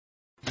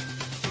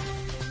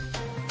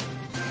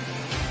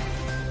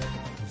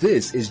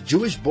This is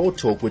Jewish Board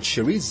Talk with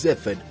Cherise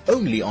Zefford,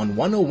 only on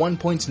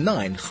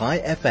 101.9 High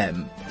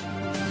FM.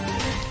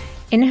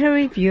 In her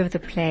review of the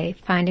play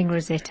Finding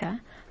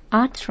Rosetta,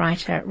 art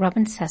writer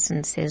Robin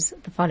Sasson says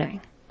the following.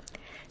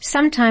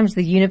 Sometimes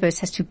the universe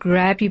has to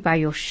grab you by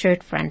your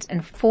shirt front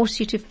and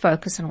force you to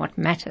focus on what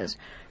matters,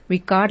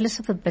 regardless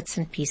of the bits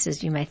and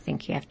pieces you may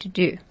think you have to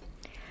do.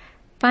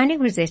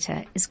 Finding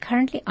Rosetta is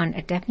currently on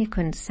at Daphne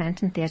Kuhn's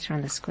Santon Theatre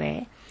on the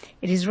Square.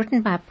 It is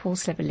written by Paul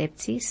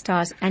Slabolepszy,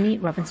 stars Annie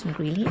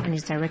Robinson-Grealy, and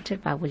is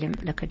directed by William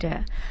Le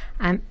Cordeur.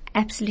 I'm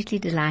absolutely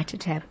delighted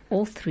to have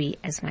all three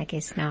as my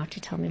guests now to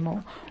tell me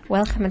more.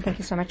 Welcome and thank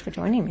you so much for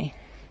joining me.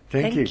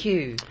 Thank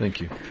you. Thank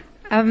you.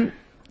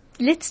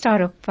 Let's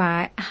start off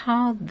by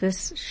how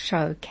this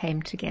show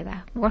came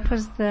together. What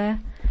was the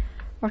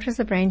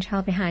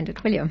brainchild behind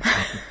it, William?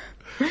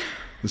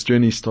 This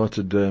journey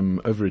started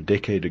over a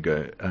decade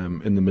ago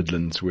in the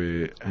Midlands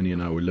where Annie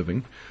and I were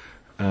living.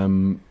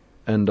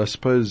 And I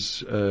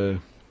suppose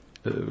the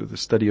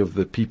study of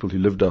the people who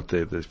lived out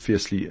there, the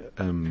fiercely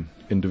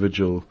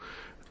individual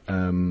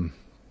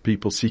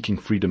people seeking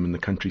freedom in the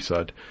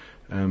countryside.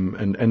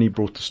 And Annie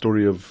brought the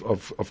story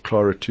of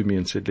Clara to me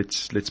and said,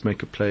 let's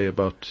make a play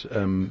about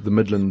the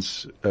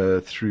Midlands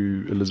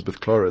through Elizabeth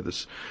Clara,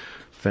 this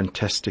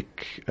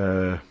fantastic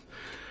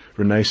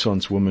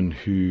Renaissance woman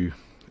who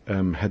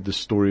had the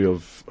story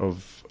of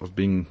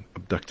being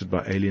abducted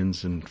by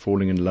aliens and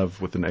falling in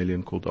love with an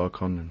alien called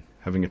Archon and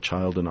having a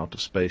child in outer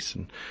space.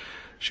 And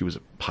she was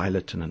a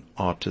pilot and an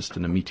artist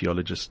and a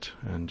meteorologist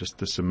and just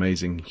this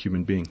amazing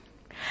human being.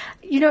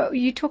 You know,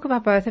 you talk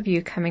about both of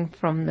you coming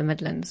from the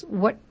Midlands.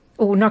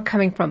 Or not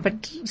coming from,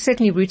 but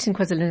certainly roots in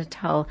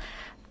KwaZulu-Natal.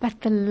 But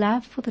the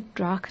love for the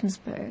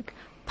Drakensberg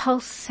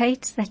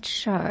pulsates that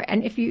show.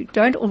 And if you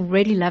don't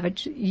already love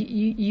it,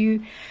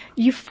 you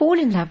fall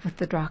in love with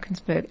the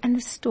Drakensberg and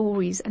the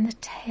stories and the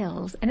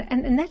tales.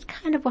 And that's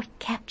kind of what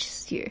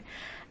captures you.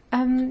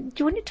 Do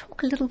you want to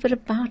talk a little bit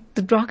about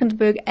the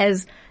Drakensberg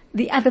as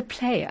the other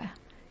player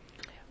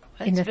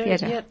in the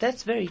theatre? Yeah,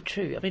 that's very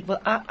true. I mean,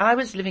 well, I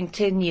was living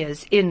 10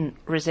 years in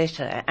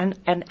Rosetta, and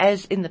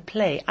as in the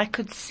play, I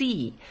could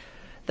see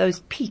those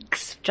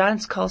peaks,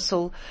 Giant's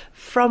Castle,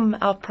 from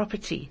our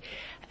property,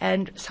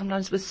 and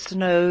sometimes with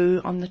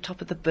snow on the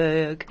top of the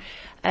berg,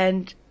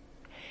 and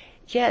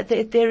yeah,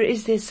 there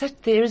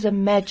is a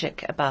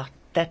magic about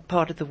that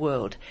part of the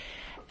world,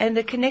 and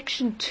the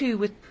connection too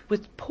with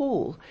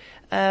Paul,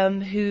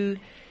 who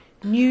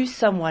knew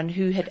someone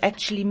who had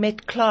actually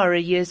met Clara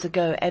years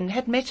ago and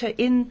had met her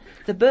in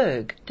the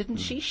Berg, didn't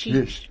she?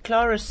 Yes.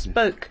 Clara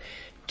spoke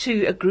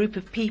to a group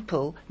of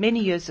people many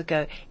years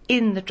ago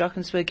in the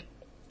Drakensberg,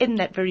 in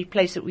that very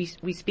place that we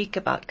speak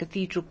about,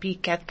 Cathedral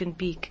Peak, Cathkin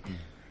Peak.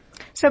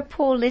 So,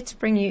 Paul, let's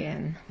bring you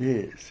in.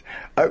 Yes.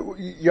 I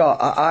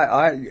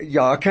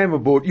came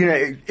aboard. You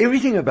know,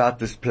 everything about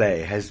this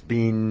play has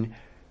been,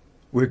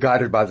 we're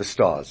guided by the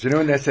stars. You know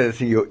when they say the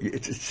thing,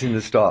 it's in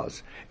the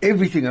stars.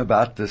 Everything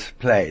about this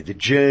play, the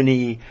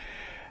journey,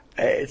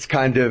 it's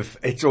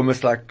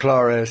almost like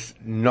Clara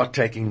not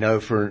taking no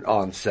for an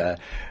answer.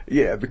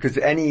 Yeah, because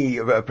Annie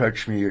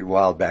approached me a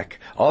while back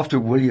after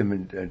William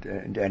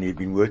and Annie had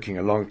been working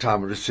a long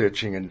time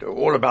researching and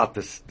all about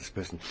this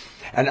person.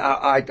 And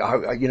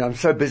I'm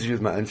so busy with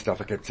my own stuff.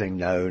 I kept saying,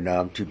 no,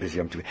 I'm too busy.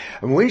 And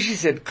when she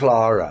said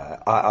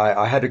Clara,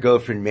 I had a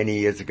girlfriend many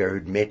years ago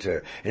who'd met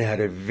her and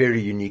had a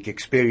very unique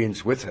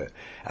experience with her.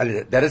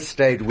 And that has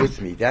stayed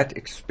with me. That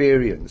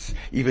experience,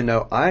 even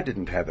though I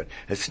didn't have it,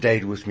 has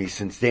stayed with me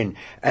since then.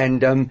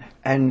 And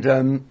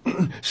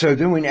so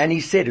then when Annie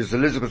said it was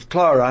Elizabeth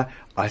Clara,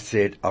 I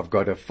said, I've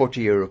got a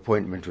 40-year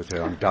appointment with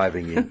her. I'm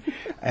diving in.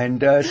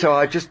 And so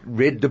I just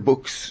read the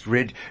books,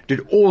 did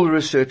all the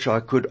research I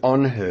could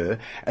on her,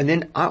 and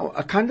then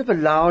I kind of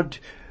allowed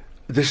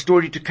the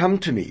story to come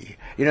to me.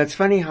 You know, it's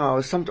funny how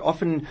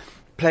often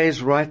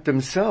players write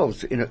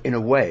themselves in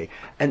a way,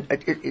 and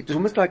it's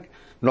almost like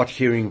not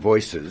hearing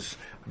voices,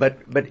 but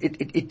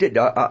it did.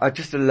 I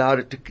just allowed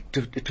it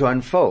to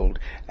unfold,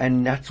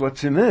 and that's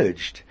what's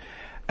emerged.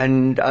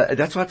 And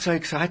that's what's so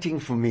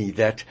exciting for me,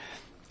 that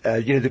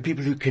the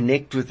people who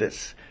connect with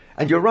this.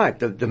 And you're right,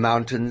 the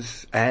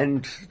mountains,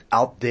 and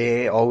out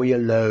there, are we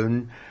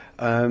alone?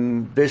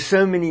 There's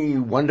so many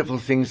wonderful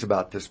things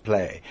about this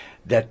play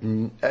that,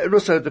 and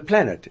also the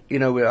planet. You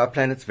know, our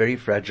planet's very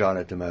fragile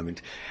at the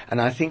moment,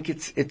 and I think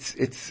it's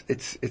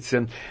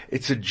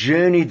a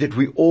journey that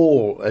we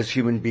all, as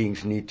human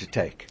beings, need to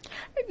take.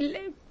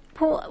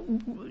 Paul,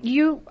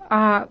 you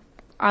are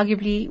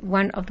arguably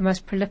one of the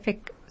most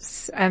prolific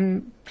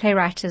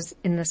playwriters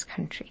in this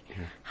country. Yeah.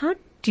 How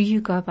do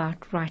you go about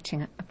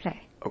writing a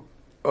play?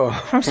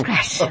 From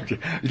scratch. Okay.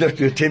 You'd have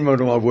to attend one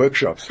of my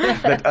workshops.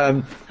 But,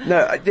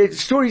 no, the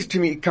stories to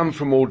me come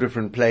from all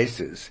different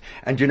places.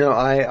 And,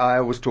 I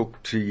always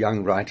talk to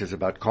young writers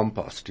about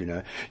compost,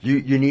 You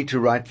need to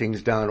write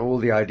things down, all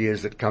the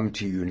ideas that come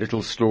to you,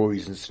 little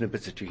stories and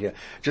snippets that you hear.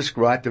 Just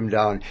write them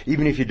down.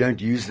 Even if you don't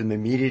use them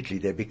immediately,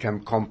 they become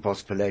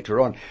compost for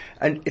later on.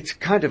 And it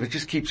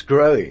just keeps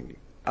growing.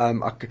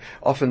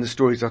 Often the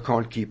stories I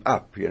can't keep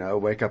up, I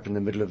wake up in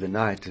the middle of the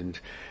night and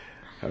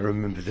I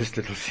remember this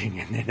little thing,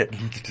 and then it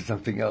leads to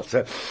something else.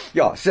 So,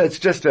 yeah, so it's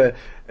just I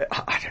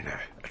don't know,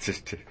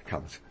 it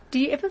comes. Do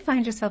you ever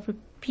find yourself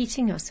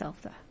repeating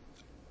yourself, though?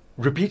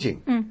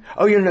 Repeating?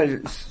 Oh,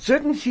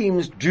 certain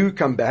themes do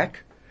come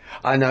back,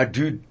 and I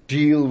do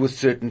deal with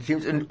certain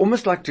themes, and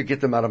almost like to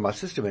get them out of my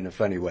system in a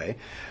funny way.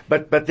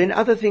 But then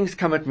other things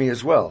come at me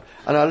as well.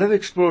 And I love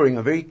exploring.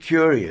 I'm very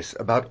curious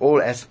about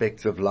all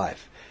aspects of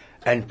life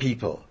and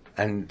people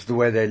and the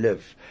way they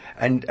live.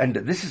 And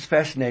this is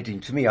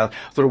fascinating to me. I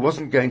thought I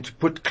wasn't going to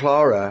put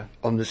Clara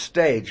on the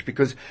stage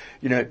because,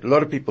 a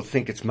lot of people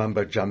think it's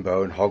mumbo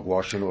jumbo and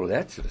hogwash and all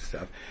that sort of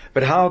stuff.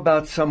 But how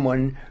about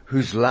someone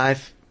whose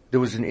life there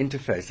was an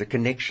interface, a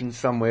connection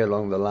somewhere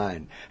along the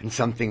line, and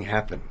something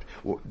happened?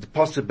 The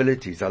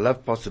possibilities. I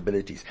love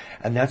possibilities.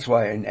 And that's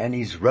why in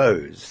Annie's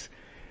Rose,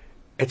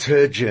 it's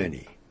her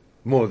journey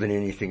more than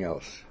anything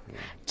else.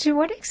 To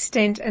what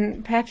extent,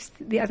 and perhaps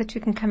the other two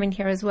can come in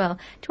here as well,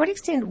 to what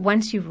extent,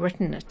 once you've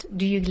written it,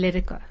 do you let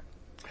it go?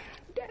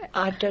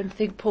 I don't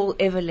think Paul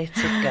ever lets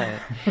it go.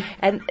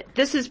 And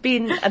this has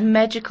been a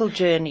magical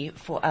journey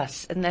for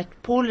us, and that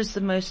Paul is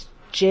the most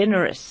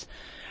generous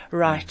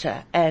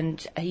writer,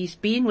 and he's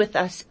been with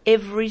us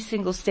every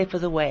single step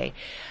of the way.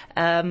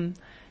 I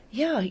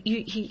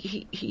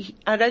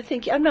don't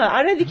think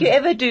you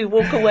ever do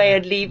walk away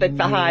and leave it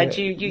behind.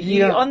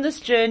 You're on this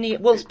journey,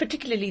 well,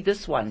 particularly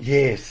this one.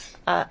 Yes.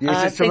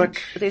 I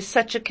think there's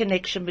such a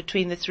connection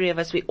between the three of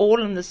us. We're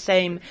all on the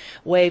same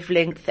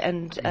wavelength,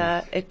 and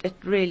it's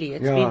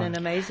been an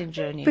amazing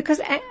journey.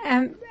 Because,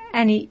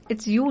 Annie,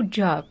 it's your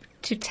job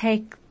to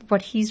take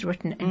what he's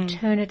written and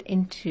turn it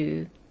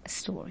into a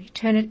story,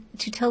 to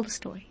tell the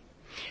story.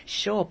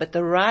 Sure, but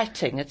the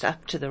writing, it's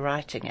up to the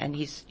writing, and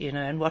he's,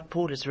 and what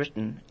Paul has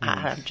written,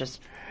 I'm just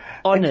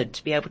honored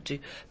to be able to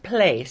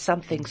play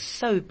something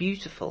so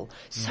beautiful,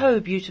 so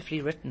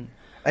beautifully written.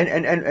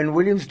 And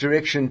William's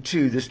direction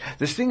too,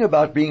 this thing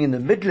about being in the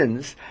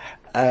Midlands,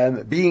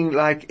 being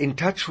like in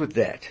touch with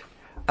that.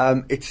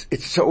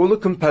 It's so all the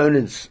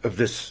components of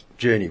this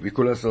journey. We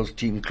call ourselves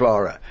Team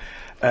Clara.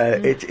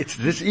 It's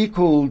this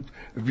equal,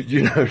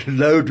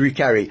 load we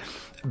carry.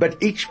 But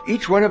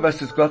each one of us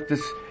has got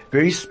this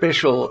very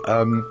special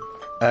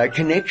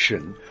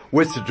connection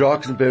with the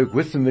Drakensberg,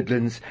 with the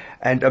Midlands,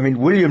 and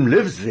William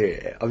lives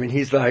there.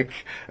 He's like,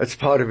 it's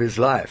part of his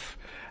life,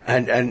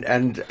 and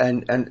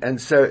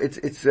so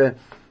it's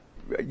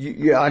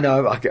I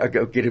know I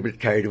get a bit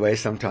carried away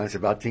sometimes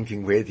about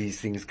thinking where these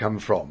things come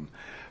from,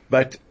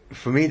 but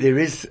for me there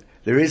is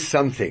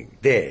something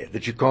there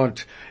that you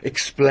can't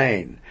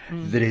explain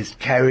that is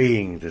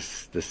carrying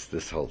this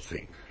whole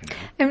thing.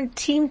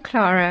 Team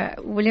Clara,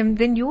 William,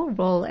 then your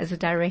role as a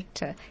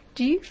director,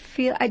 do you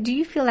feel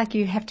like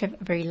you have to have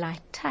a very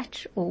light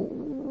touch, or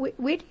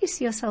where do you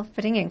see yourself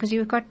fitting in? Because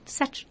you've got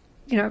such,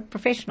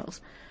 professionals.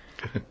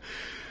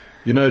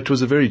 It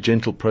was a very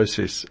gentle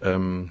process,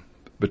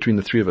 between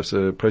the three of us,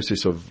 a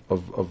process of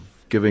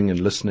giving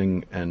and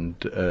listening and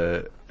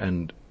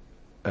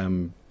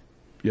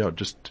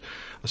just,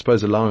 I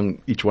suppose,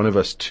 allowing each one of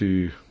us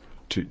to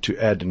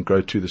add and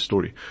grow to the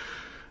story.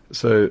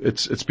 So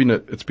it's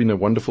been a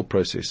wonderful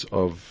process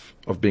of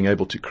being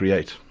able to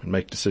create and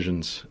make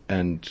decisions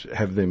and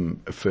have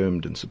them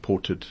affirmed and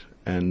supported.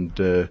 And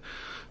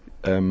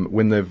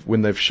when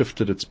they've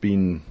shifted, it's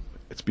been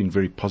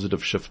very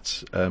positive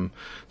shifts.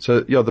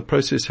 So the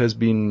process has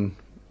been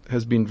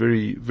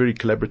very, very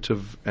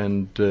collaborative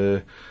and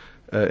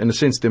in a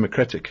sense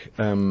democratic.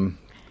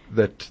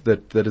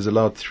 That has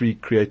allowed three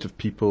creative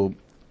people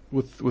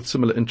with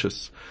similar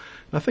interests.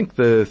 And I think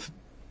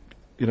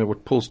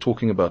what Paul's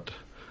talking about,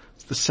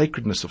 it's the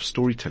sacredness of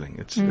storytelling.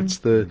 It's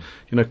the,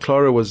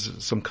 Clara was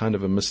some kind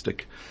of a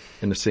mystic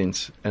in a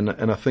sense. And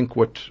I think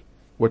what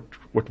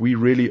we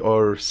really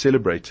are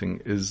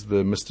celebrating is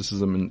the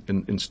mysticism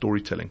in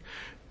storytelling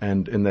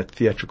and in that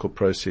theatrical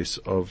process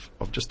of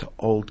just an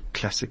old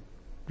classically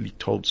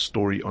told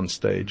story on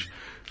stage.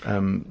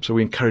 So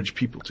we encourage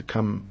people to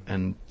come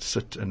and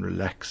sit and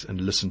relax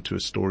and listen to a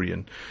story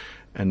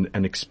and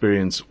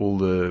experience all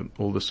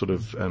the sort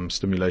of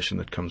stimulation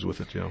that comes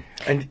with it. Yeah.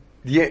 And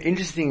the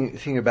interesting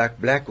thing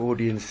about black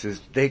audiences,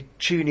 they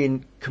tune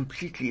in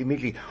completely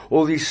immediately.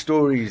 All these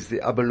stories, the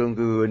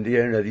Abalungu and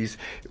these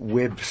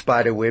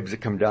spider webs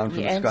that come down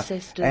from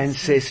the sky.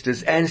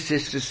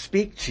 Ancestors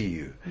speak to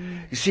you.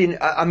 You see,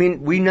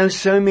 we know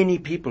so many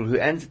people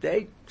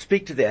they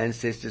speak to their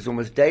ancestors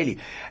almost daily.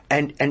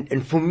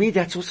 And for me,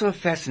 that's also a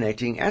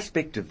fascinating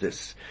aspect of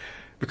this.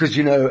 Because,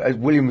 as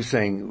William was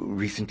saying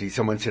recently,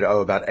 someone said,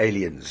 about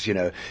aliens,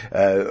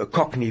 a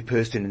Cockney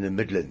person in the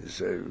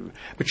Midlands.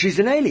 But she's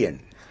an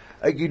alien.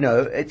 So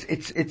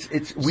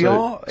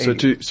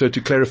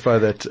to clarify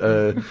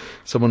that,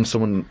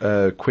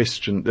 someone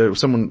questioned,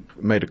 someone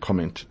made a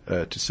comment,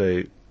 to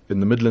say, in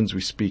the Midlands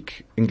we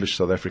speak English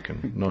South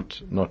African,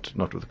 not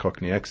with a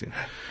Cockney accent.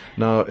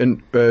 Now,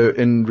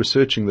 in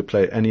researching the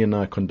play, Annie and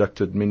I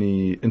conducted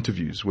many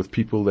interviews with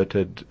people that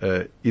had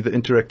either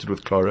interacted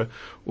with Clara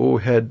or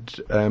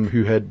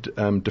who had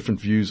different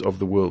views of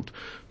the world,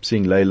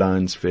 seeing ley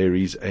lines,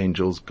 fairies,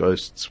 angels,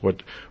 ghosts,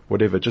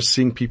 whatever. Just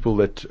seeing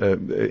people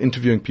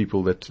interviewing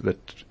people that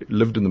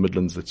lived in the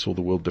Midlands that saw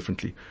the world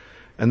differently.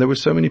 And there were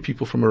so many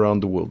people from around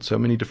the world, so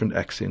many different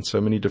accents,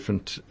 so many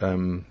different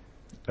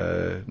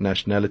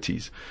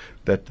nationalities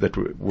that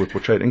were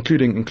portrayed,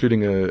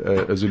 including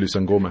a Zulu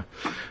Sangoma.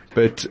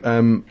 But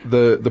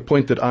the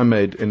point that I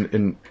made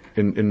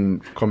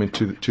in comment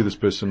to this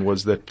person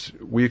was that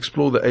we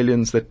explore the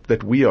aliens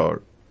that we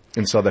are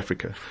in South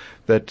Africa.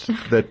 That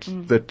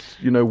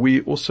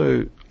we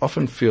also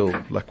often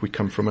feel like we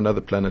come from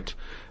another planet,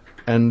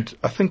 and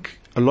I think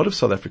a lot of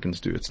South Africans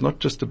do. It's not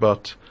just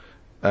about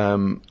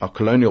our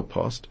colonial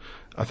past.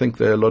 I think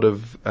there are a lot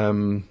of,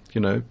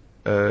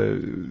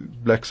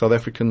 black South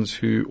Africans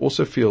who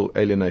also feel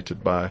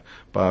alienated by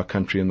our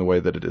country and the way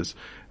that it is.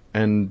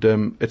 And,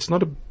 it's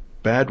not a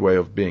bad way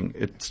of being.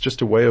 It's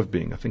just a way of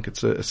being. I think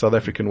it's a South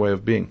African way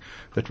of being,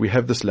 that we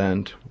have this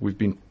land, we've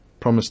been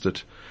promised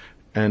it,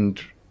 and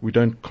we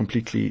don't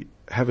completely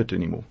have it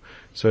anymore.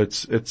 So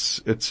it's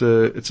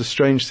a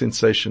strange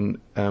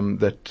sensation,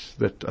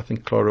 that I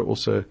think Clara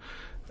also,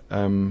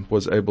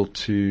 was able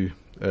to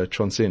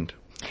transcend.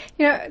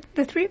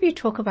 The three of you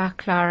talk about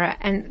Clara,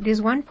 and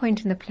there's one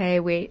point in the play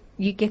where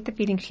you get the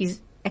feeling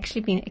she's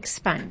actually been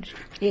expunged.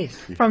 Yes.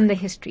 From the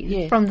history,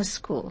 yes. From the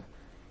school.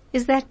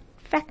 Is that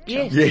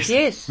factual?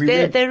 Yes.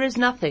 There is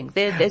nothing.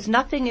 There's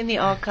nothing in the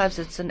archives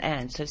at St.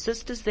 Anne's. Her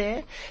sister's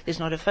there. There's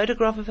not a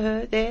photograph of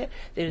her there.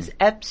 There is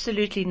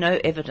absolutely no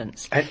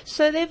evidence.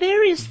 So there are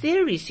various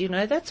theories,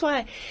 That's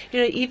why,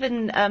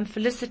 even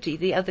Felicity,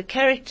 the other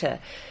character,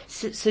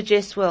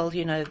 suggests,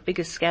 the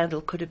biggest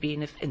scandal could have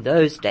been if, in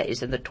those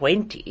days, in the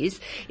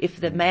 20s,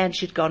 if the man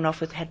she'd gone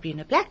off with had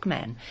been a black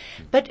man.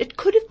 But it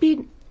could have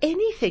been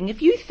anything.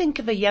 If you think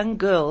of a young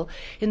girl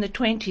in the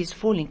 20s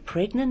falling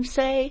pregnant,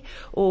 say,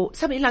 or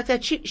something like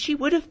that, she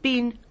would have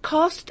been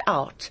cast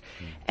out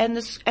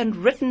and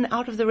written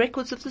out of the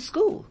records of the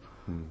school.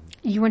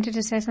 You wanted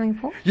to say something,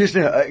 Paul? Yes,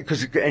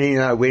 because Annie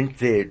and I went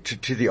there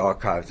to the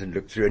archives and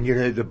looked through,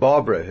 and the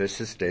Barbara, her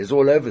sister, is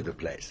all over the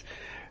place,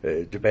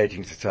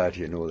 debating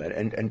society and all that,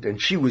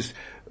 and she was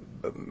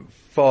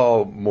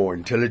far more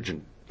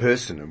intelligent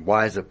person and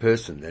wiser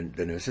person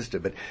than her sister,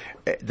 but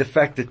the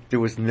fact that there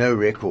was no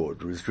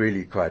record was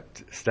really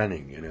quite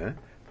stunning,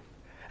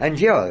 And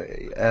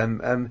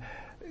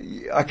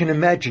I can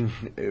imagine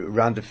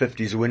around the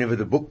 50s or whenever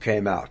the book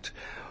came out,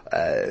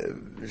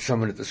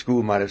 someone at the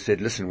school might have said,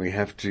 listen,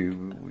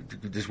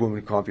 this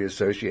woman can't be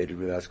associated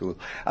with our school.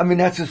 I mean,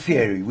 that's a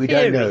theory. We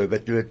don't know,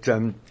 but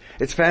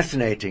it's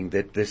fascinating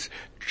that this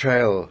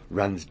trail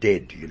runs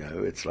dead,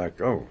 It's like,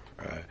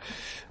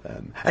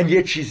 and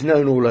yet she's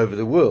known all over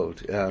the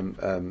world.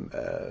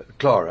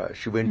 Clara,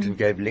 she went and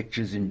gave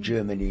lectures in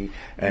Germany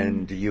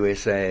and the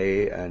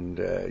USA and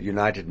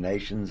United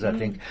Nations, I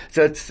think.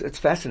 So it's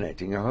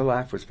fascinating. Her whole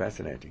life was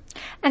fascinating.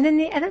 And then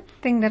the other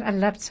thing that I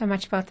loved so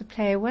much about the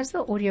play was the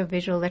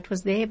audiovisual that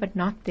was there but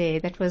not there,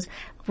 that was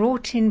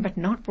brought in but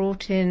not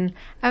brought in.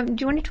 Do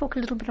you want to talk a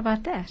little bit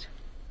about that?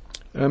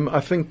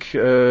 I think,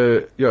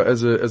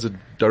 as a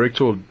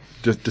directorial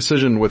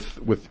decision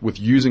with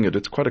using it,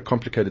 it's quite a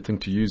complicated thing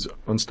to use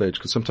on stage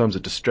because sometimes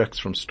it distracts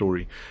from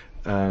story,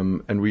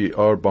 and we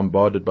are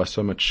bombarded by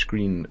so much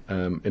screen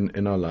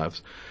in our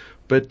lives.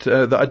 But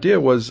the idea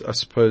was, I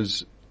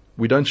suppose,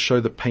 we don't show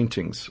the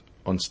paintings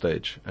on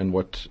stage and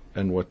what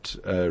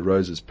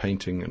Rose is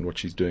painting and what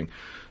she's doing.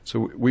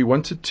 So we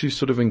wanted to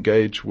sort of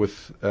engage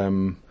with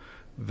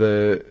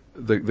the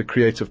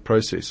creative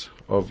process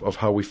of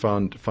how we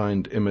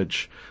find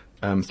image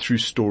through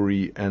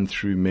story and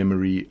through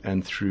memory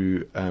and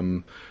through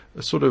a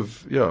sort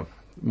of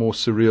more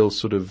surreal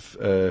sort of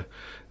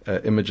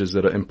images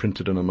that are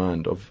imprinted in our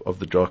mind of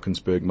the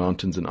Drakensberg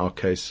Mountains in our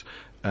case,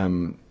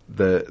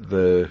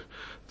 the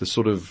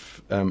sort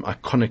of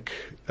iconic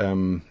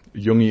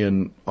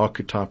Jungian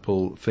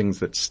archetypal things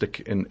that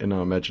stick in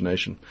our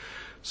imagination.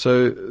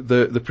 So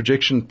the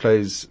projection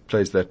plays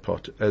that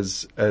part.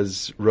 As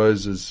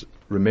Rose is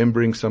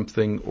remembering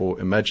something or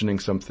imagining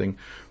something,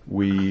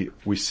 we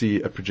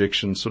see a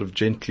projection sort of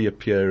gently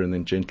appear and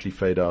then gently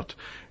fade out,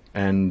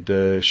 and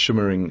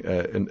shimmering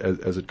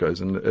as it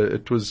goes. And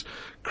it was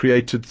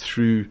created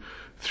through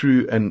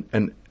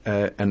an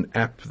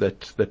app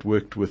that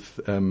worked with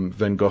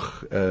Van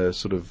Gogh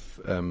sort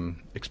of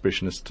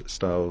expressionist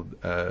style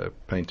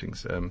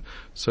paintings. It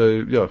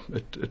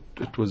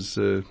was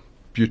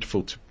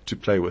beautiful to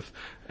play with,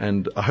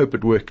 and I hope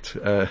it worked.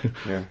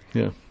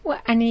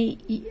 Well, Annie,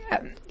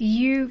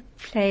 you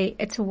play,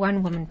 it's a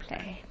one-woman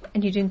play,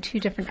 and you're doing two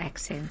different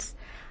accents.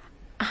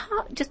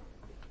 How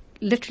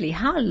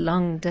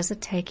long does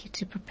it take you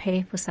to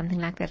prepare for something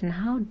like that, and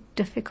how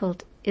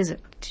difficult is it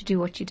to do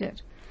what you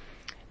did?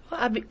 Well,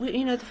 I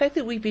mean, the fact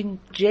that we've been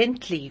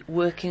gently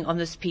working on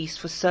this piece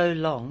for so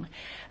long,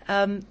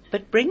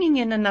 but bringing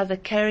in another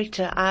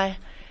character,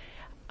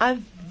 I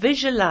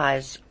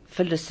visualize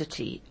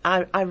Felicity.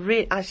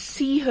 I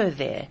see her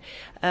there.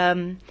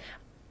 And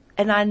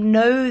I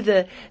know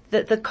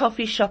the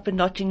coffee shop in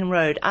Nottingham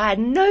Road. I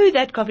know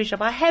that coffee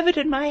shop. I have it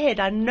in my head.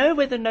 I know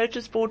where the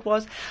notice board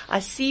was. I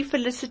see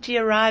Felicity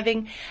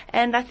arriving.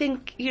 And I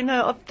think,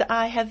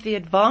 I have the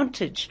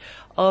advantage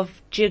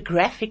of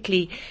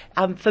geographically,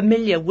 I'm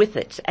familiar with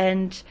it.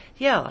 And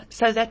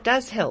so that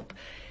does help.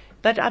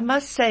 But I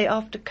must say,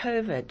 after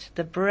COVID,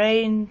 the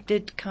brain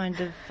did kind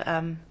of,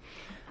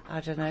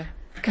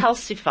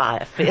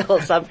 calcify, I feel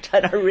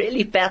sometimes. I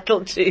really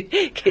battle to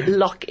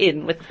lock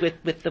in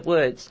with the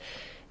words.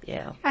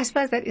 Yeah. I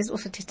suppose that is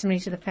also testimony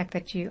to the fact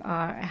that you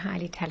are a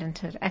highly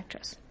talented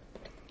actress.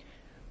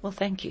 Well,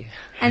 thank you.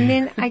 And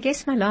then I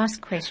guess my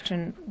last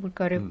question would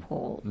go to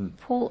Paul.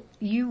 Paul,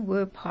 you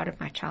were part of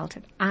my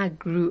childhood. I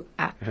grew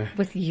up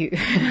with you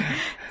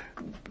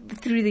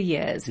through the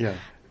years. Yeah.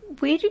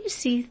 Where do you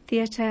see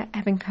theatre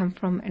having come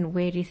from, and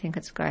where do you think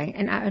it's going?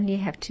 And I only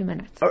have 2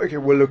 minutes. Okay,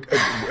 well, look,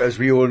 as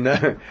we all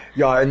know,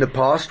 in the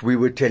past we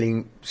were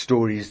telling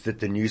stories that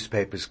the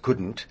newspapers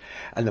couldn't,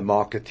 and the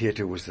market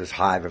theatre was this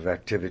hive of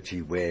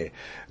activity where,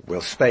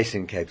 space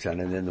in Cape Town,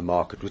 and then the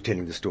market was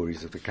telling the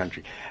stories of the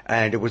country.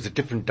 And it was a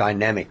different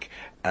dynamic,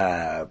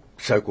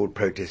 so-called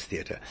protest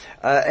theatre.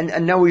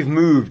 And now we've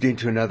moved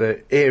into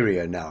another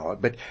area now.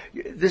 But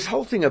this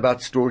whole thing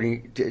about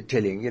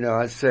storytelling,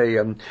 I say,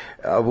 I've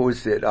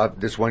always said,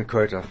 this one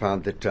quote I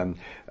found that,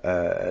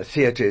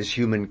 theatre is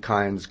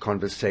humankind's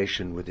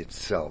conversation with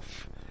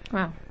itself.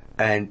 Wow.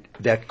 And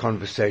that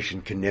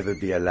conversation can never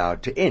be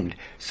allowed to end.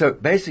 So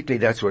basically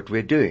that's what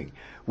we're doing.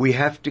 We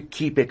have to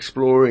keep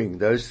exploring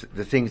the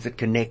things that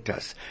connect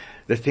us,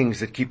 the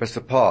things that keep us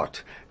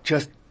apart.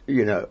 Just,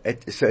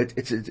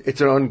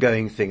 it's an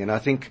ongoing thing. And I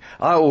think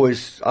I'm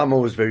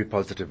always very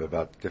positive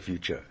about the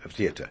future of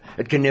theatre.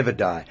 It can never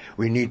die.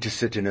 We need to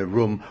sit in a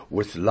room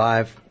with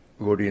live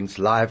audience,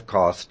 live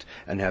cast,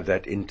 and have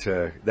that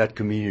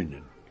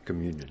communion.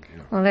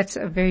 Well, that's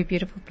a very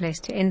beautiful place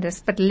to end this.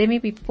 But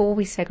before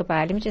we say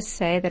goodbye, let me just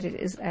say that it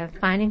is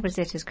Finding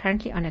Rosetta is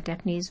currently on at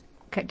Daphne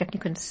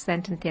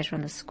Constantin Theatre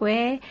on the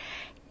Square.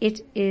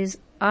 It is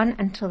on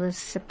until the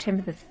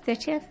September the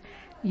 30th.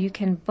 You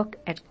can book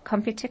at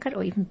CompuTicket,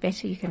 or even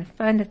better, you can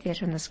phone the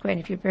Theatre on the Square.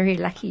 And if you're very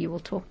lucky, you will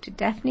talk to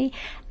Daphne.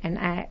 And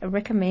I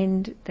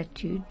recommend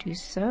that you do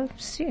so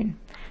soon.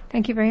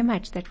 Thank you very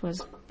much. That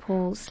was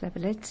Paul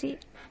Slabolepszy,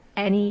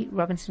 Annie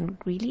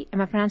Robinson-Grealy. Am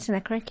I pronouncing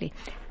that correctly?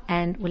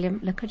 And William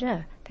Le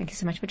Cordeur. Thank you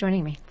so much for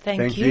joining me.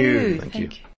 Thank you. Thank you.